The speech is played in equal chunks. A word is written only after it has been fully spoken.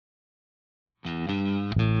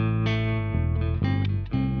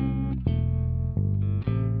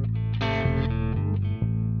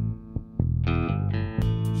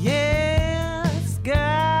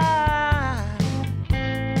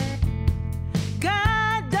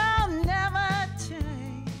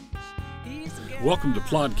Welcome to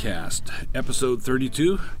Plodcast, episode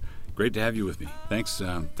 32. Great to have you with me. Thanks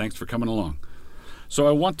for coming along. So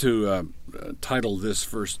I want to title this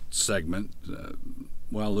first segment,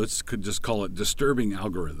 could just call it "Disturbing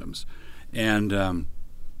Algorithms," and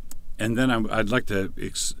then I'd like to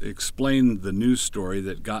explain the news story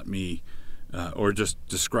that got me, or just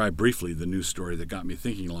describe briefly the news story that got me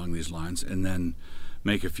thinking along these lines, and then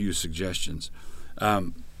make a few suggestions.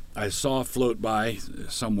 I saw float by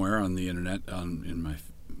somewhere on the internet,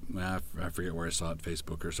 I forget where I saw it,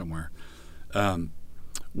 Facebook or somewhere, or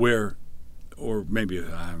maybe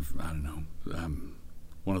I don't know,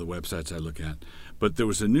 one of the websites I look at. But there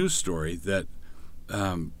was a news story that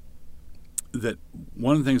that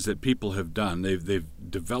one of the things that people have done, they've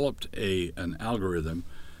developed an algorithm,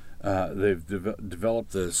 they've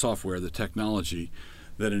developed the software, the technology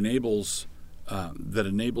that enables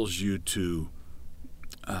you to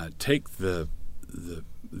take the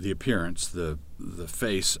appearance, the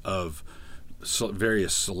face of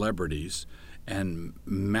various celebrities and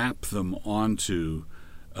map them onto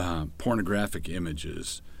pornographic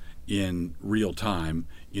images in real time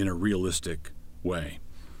in a realistic way.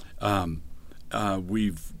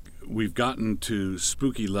 We've gotten to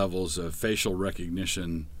spooky levels of facial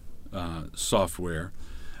recognition software,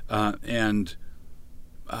 and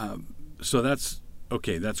so that's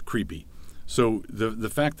creepy. So the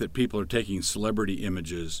fact that people are taking celebrity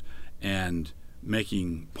images and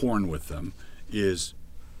making porn with them is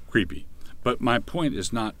creepy. But my point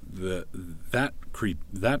is not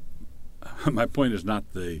my point is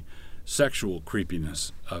not the sexual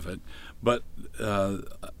creepiness of it, but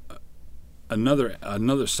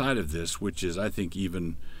another side of this, which is, I think,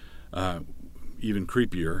 even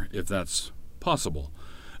creepier, if that's possible.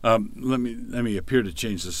 Let me appear to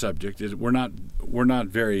change the subject. We're not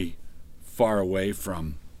very far away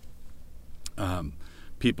from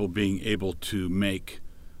people being able to make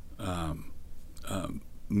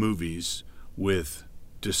movies with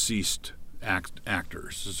deceased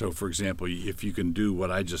actors. So, for example, if you can do what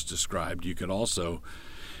I just described, you could also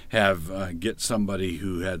get somebody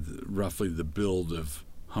who had roughly the build of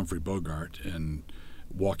Humphrey Bogart and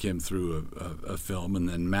walk him through a film, and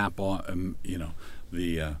then map on,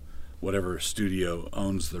 the whatever studio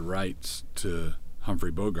owns the rights to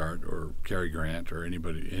Humphrey Bogart or Cary Grant or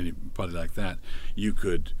anybody like that. You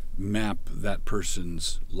could map that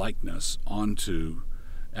person's likeness onto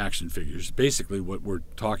action figures. Basically, what we're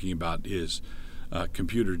talking about is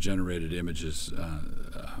computer-generated images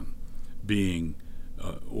being,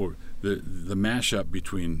 or the mashup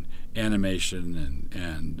between animation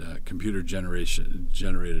and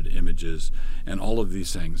computer-generated images, and all of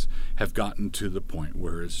these things have gotten to the point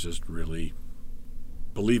where it's just really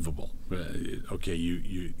believable. Okay,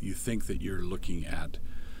 you think that you're looking at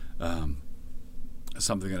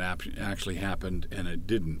something that actually happened, and it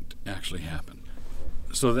didn't actually happen.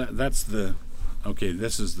 So that's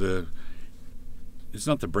it's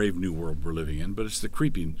not the brave new world we're living in, but it's the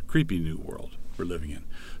creepy new world we're living in.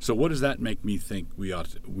 So what does that make me think we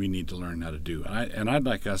need to learn how to do? And I'd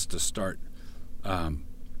like us to start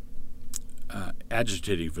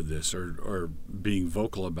agitating for this, or being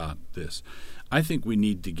vocal about this. I think we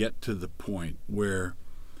need to get to the point where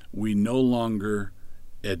we no longer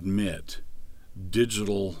admit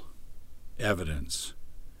digital evidence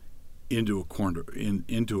into a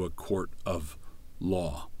court of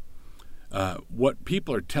law. What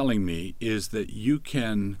people are telling me is that you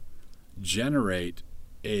can generate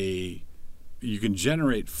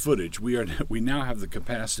footage. We now have the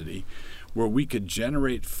capacity where we could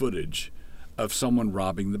generate footage of someone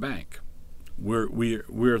robbing the bank.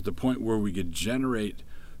 We're at the point where we could generate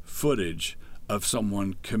footage of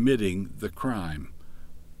someone committing the crime,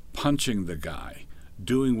 punching the guy,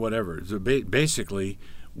 doing whatever. So basically,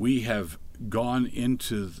 we have gone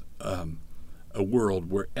into a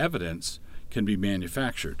world where evidence can be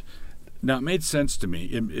manufactured. Now, it made sense to me.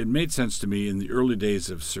 It made sense to me in the early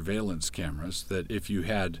days of surveillance cameras that if you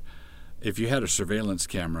had a surveillance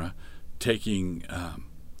camera taking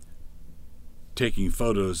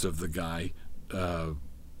photos of the guy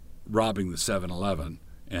robbing the 7-Eleven,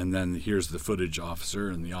 and then here's the footage officer,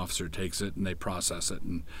 and the officer takes it and they process it,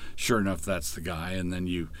 and sure enough, that's the guy, and then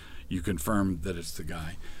you confirm that it's the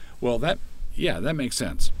guy. Well, that makes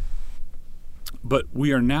sense. But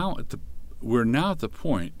we're now at the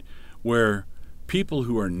point where people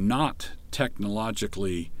who are not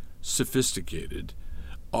technologically sophisticated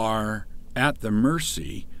are at the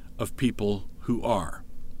mercy of people who are.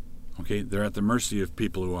 Okay, they're at the mercy of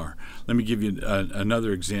people who are. Let me give you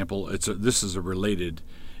another example. This is a related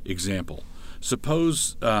example.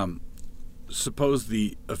 Suppose the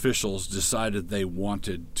officials decided they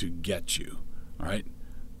wanted to get you. All right?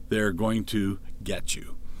 They're going to get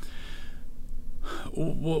you.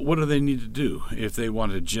 What do they need to do if they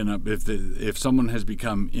want to gin up? If someone has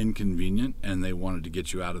become inconvenient and they wanted to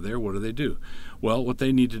get you out of there, what do? Well, what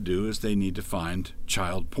they need to do is they need to find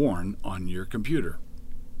child porn on your computer.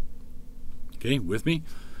 Okay, with me?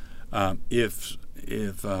 If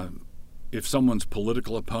someone's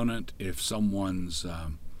political opponent, if some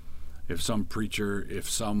preacher, if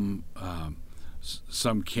some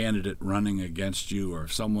candidate running against you, or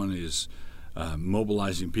if someone is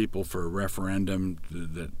mobilizing people for a referendum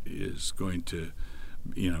that is going to,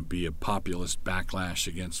 be a populist backlash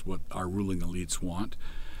against what our ruling elites want,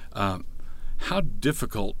 how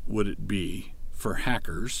difficult would it be for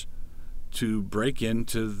hackers to break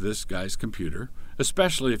into this guy's computer,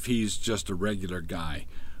 especially if he's just a regular guy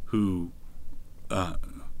who,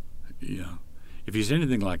 if he's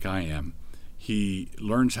anything like I am, he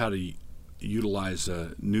learns how to utilize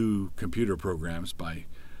new computer programs by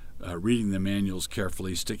reading the manuals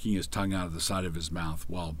carefully, sticking his tongue out of the side of his mouth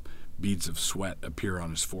while beads of sweat appear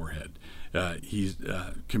on his forehead.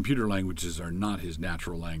 Computer languages are not his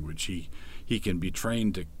natural language. He can be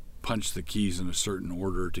trained to punch the keys in a certain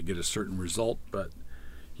order to get a certain result, but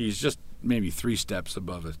he's just maybe 3 steps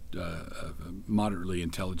above a moderately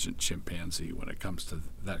intelligent chimpanzee when it comes to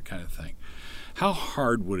that kind of thing. How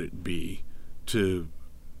hard would it be to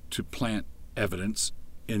plant evidence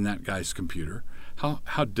in that guy's computer?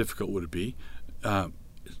 How difficult would it be?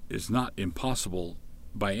 It's not impossible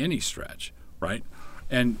by any stretch, right?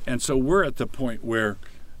 And so we're at the point where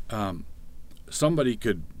somebody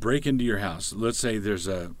could break into your house. Let's say there's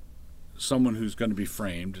someone who's going to be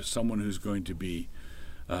framed, someone who's going to be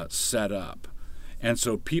set up. And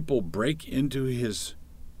so people break into his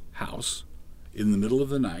house in the middle of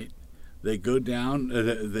the night. They go down,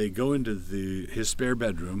 they go into his spare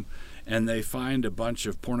bedroom, and they find a bunch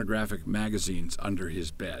of pornographic magazines under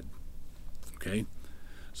his bed. Okay?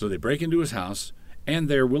 So they break into his house, and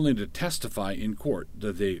they're willing to testify in court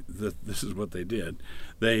that this is what they did.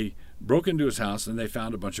 They broke into his house, and they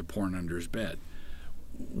found a bunch of porn under his bed.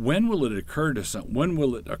 When will it occur to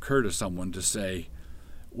someone to say,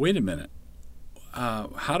 wait a minute,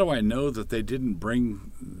 how do I know that they didn't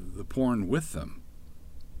bring the porn with them?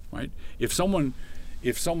 Right? If someone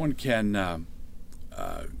can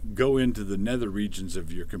go into the nether regions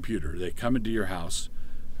of your computer, they come into your house,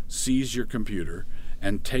 seize your computer,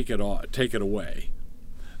 and take it away.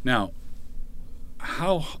 Now,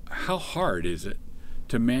 how hard is it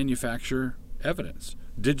to manufacture evidence,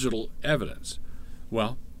 digital evidence?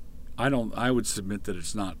 Well, I would submit that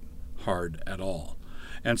it's not hard at all.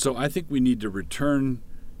 And so I think we need to return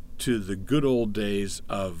to the good old days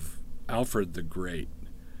of Alfred the Great.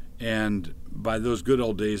 And by those good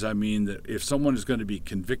old days, I mean that if someone is going to be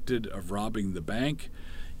convicted of robbing the bank,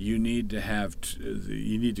 you need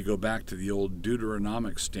to go back to the old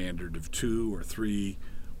Deuteronomic standard of 2 or 3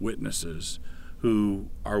 witnesses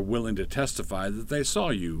who are willing to testify that they saw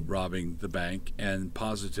you robbing the bank and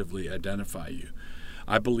positively identify you.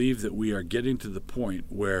 I believe that we are getting to the point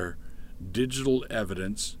where digital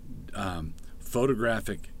evidence,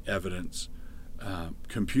 photographic evidence,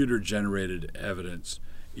 computer-generated evidence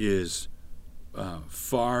is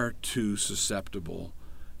far too susceptible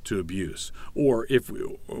to abuse. Or if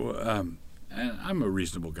I'm a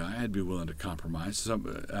reasonable guy, I'd be willing to compromise.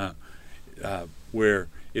 Where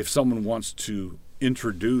if someone wants to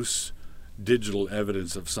introduce digital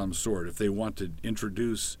evidence of some sort, if they want to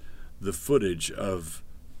introduce the footage of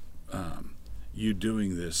you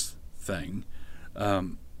doing this thing,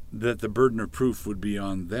 that the burden of proof would be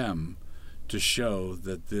on them to show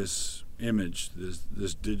that this image,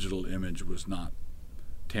 this digital image, was not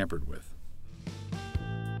tampered with.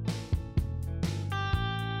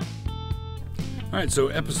 All right, so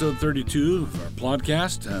episode 32 of our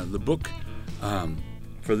Plodcast, the book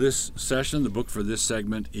for this session, the book for this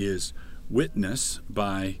segment is Witness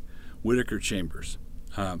by Whitaker Chambers.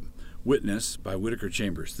 Witness by Whitaker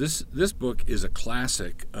Chambers. This book is a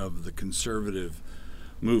classic of the conservative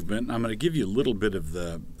movement. I'm going to give you a little bit of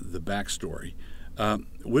the backstory.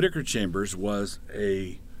 Whitaker Chambers was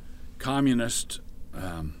a communist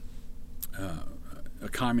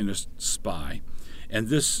spy, and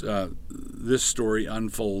this story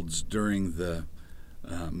unfolds during the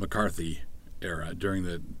McCarthy era, during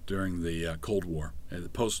the Cold War, the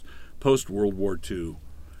post World War II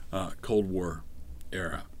Cold War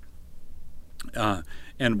era.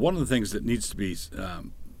 And one of the things that needs to be,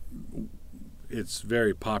 it's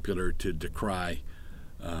very popular to decry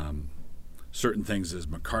certain things as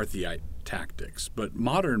McCarthyite tactics, but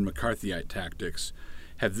modern McCarthyite tactics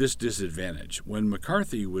have this disadvantage. When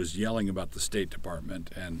McCarthy was yelling about the State Department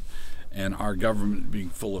and our government being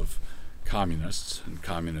full of communists and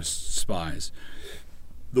communist spies.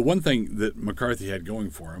 The one thing that McCarthy had going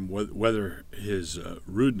for him, whether his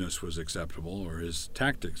rudeness was acceptable or his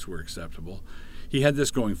tactics were acceptable, he had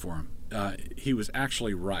this going for him. He was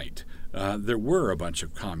actually right. There were a bunch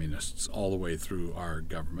of communists all the way through our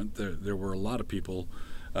government. There were a lot of people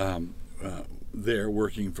there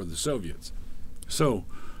working for the Soviets. So,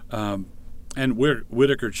 and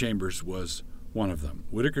Whitaker Chambers was one of them.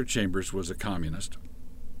 Whitaker Chambers was a communist,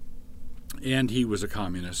 and he was a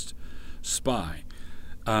communist spy.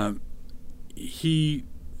 He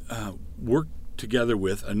worked together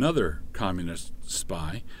with another communist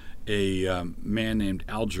spy, a man named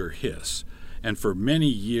Alger Hiss, and for many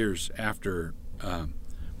years after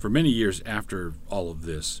all of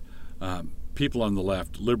this, people on the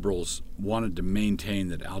left, liberals, wanted to maintain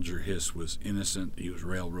that Alger Hiss was innocent, he was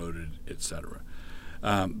railroaded, etc.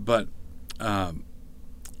 But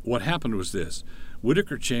what happened was this: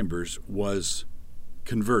 Whitaker Chambers was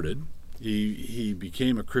converted. He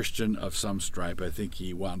became a Christian of some stripe. I think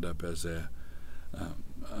he wound up as a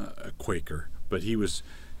Quaker, but he was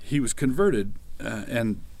converted,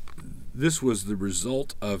 and this was the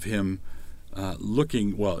result of him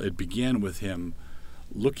looking. Well, it began with him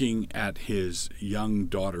looking at his young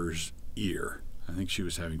daughter's ear. I think she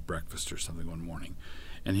was having breakfast or something one morning,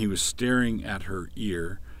 and he was staring at her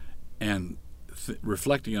ear and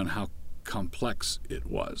reflecting on how complex it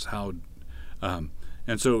was,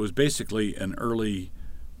 and so it was basically an early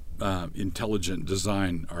intelligent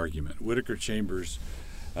design argument. Whitaker Chambers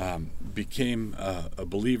became a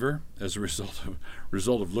believer as a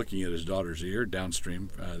result of looking at his daughter's ear. Downstream,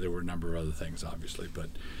 there were a number of other things, obviously, but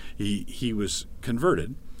he was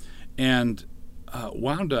converted and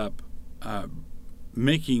wound up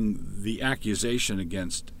making the accusation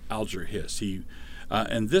against Alger Hiss.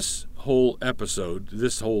 And this whole episode,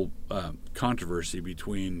 this whole controversy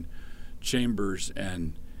between Chambers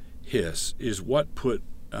and Hiss is what put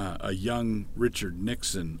a young Richard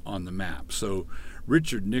Nixon on the map. So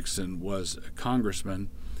Richard Nixon was a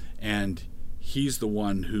congressman, and he's the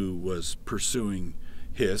one who was pursuing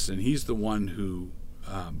Hiss, and he's the one who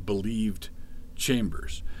believed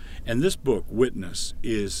Chambers. And this book, Witness,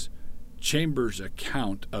 is Chambers'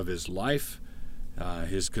 account of his life,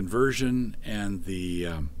 his conversion, and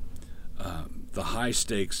the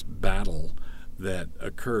high-stakes battle that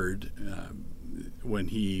occurred when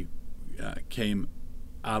he came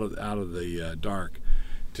out of the dark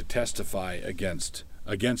to testify against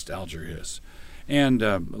Alger Hiss. And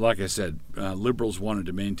like I said, liberals wanted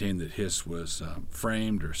to maintain that Hiss was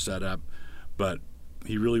framed or set up, but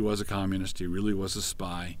he really was a communist. He really was a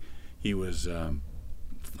spy. He was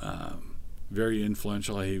very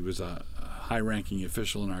influential. He was a high-ranking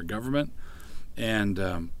official in our government.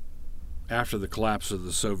 And after the collapse of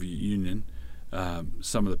the Soviet Union,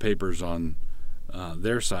 some of the papers on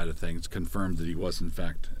their side of things confirmed that he was in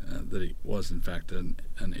fact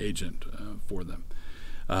an agent for them.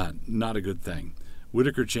 Not a good thing.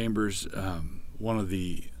 Whitaker Chambers, one of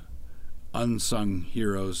the unsung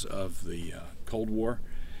heroes of the Cold War,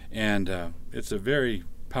 and it's a very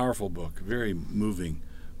powerful book, very moving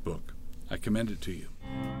book. I commend it to you.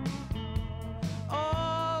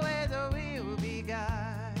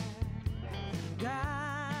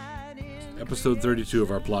 Episode 32 of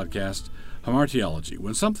our podcast, Hamartiology.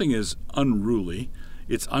 When something is unruly,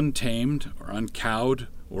 it's untamed or uncowed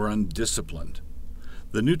or undisciplined.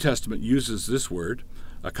 The New Testament uses this word,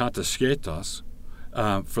 Akataschetos,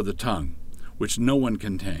 for the tongue, which no one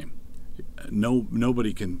can tame.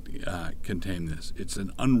 Nobody can tame this. It's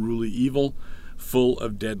an unruly evil full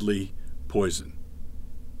of deadly poison.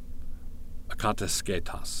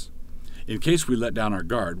 Akataschetos. In case we let down our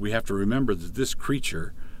guard, we have to remember that this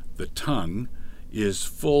creature, the tongue, is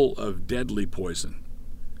full of deadly poison.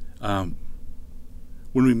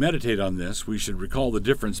 When we meditate on this, we should recall the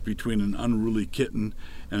difference between an unruly kitten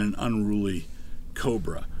and an unruly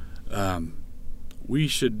cobra. We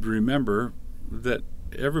should remember that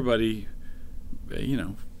everybody,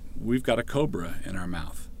 we've got a cobra in our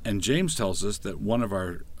mouth. And James tells us that one of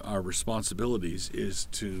our responsibilities is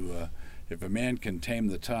to, if a man can tame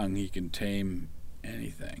the tongue, he can tame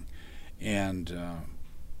anything. And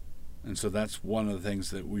so that's one of the things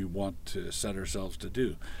that we want to set ourselves to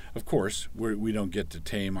do. Of course, we don't get to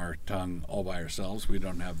tame our tongue all by ourselves. We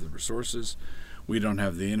don't have the resources. We don't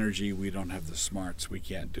have the energy. We don't have the smarts. We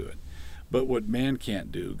can't do it. But what man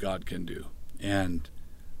can't do, God can do. And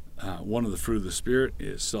one of the fruit of the Spirit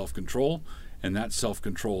is self-control, and that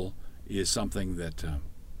self-control is something that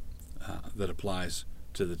applies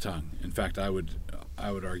to the tongue. In fact, I would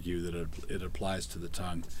argue that it applies to the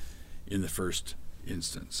tongue in the first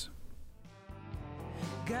instance.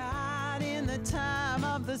 God in the time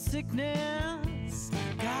of the sickness,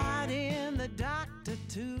 God in the doctor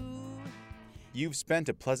too. You've spent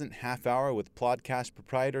a pleasant half hour with Plodcast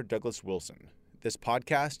proprietor Douglas Wilson. This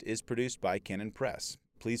podcast is produced by Canon Press.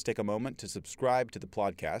 Please take a moment to subscribe to the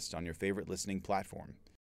Plodcast on your favorite listening platform.